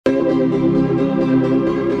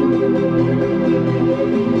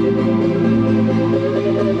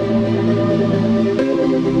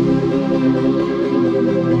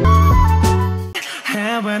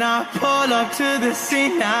And when I pull up to the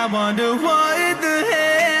scene, I wonder what the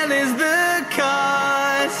hell is the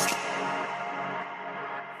cost.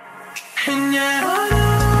 And yeah, I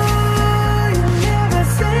know you've never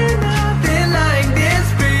seen nothing like this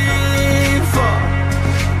before.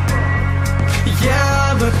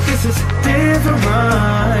 Yeah, but this is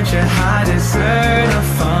different. Yeah, I deserve to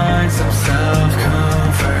find some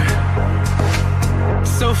self-comfort.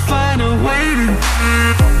 So find a way to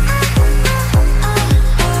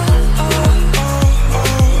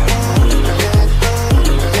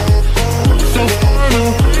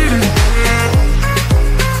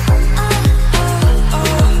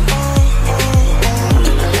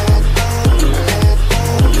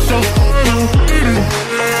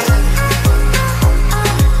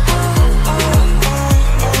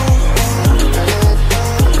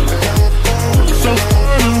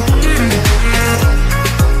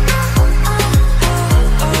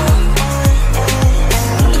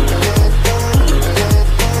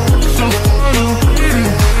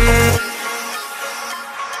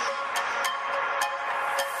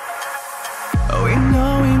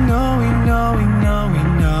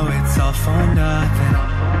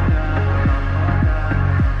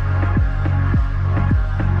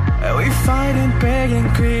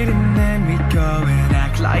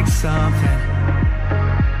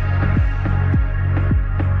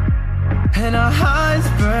and our hearts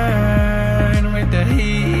burn with the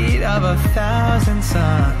heat of 1,000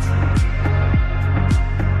 suns.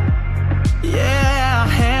 Yeah,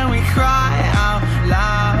 and we cry out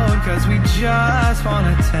loud 'cause we just want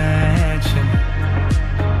attention.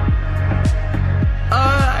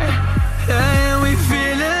 And we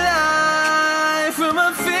feel alive from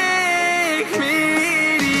a fake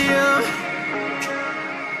medium.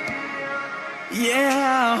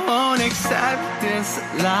 Yeah, I won't accept this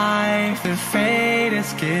life that fate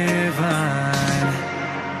is given.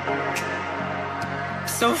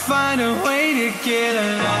 So find a way to get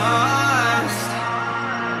lost.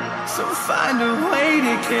 So find a way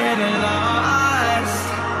to get lost.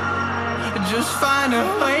 Just find a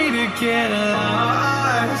way to get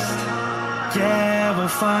lost. Yeah,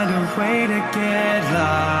 we'll find a way to get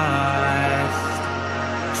lost.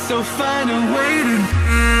 So find a way to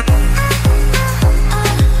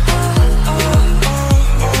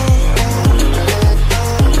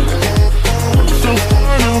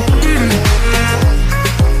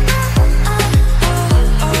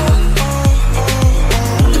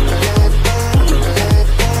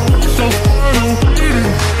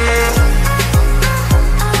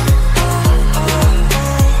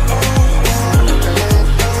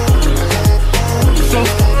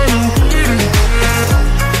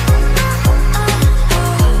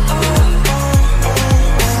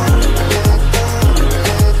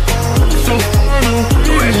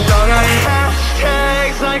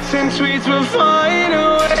tweets will find a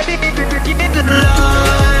way to get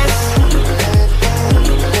lost.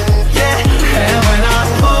 Yeah, and when I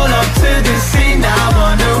pull up to the scene, I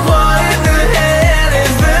wonder what the hell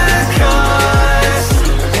is the cost.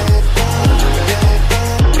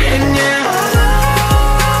 And yeah, I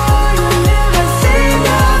know you've never seen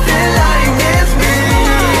nothing like this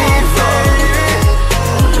before.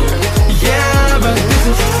 Yeah, but this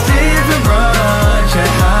is different.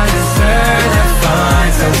 Yeah, I deserve to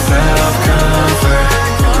find some self-comfort.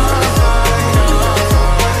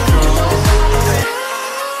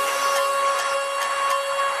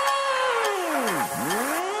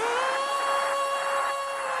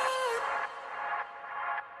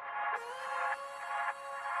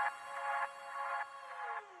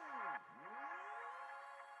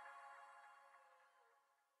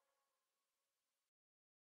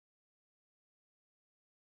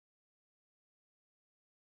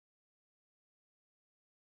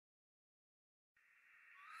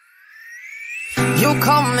 You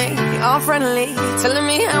call me, all friendly, telling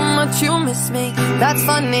me how much you miss me. That's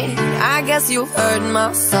funny, I guess you heard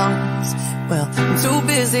my songs. Well, I'm too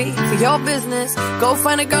busy for your business. Go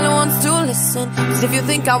find a girl who wants to listen. 'Cause if you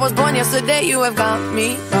think I was born yesterday, you have got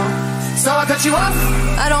me wrong. So I cut you off,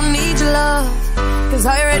 I don't need your love, 'cause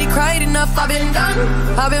I already cried enough. I've been done,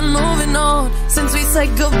 I've been moving on since we said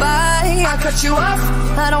goodbye. I cut you off,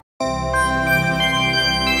 I don't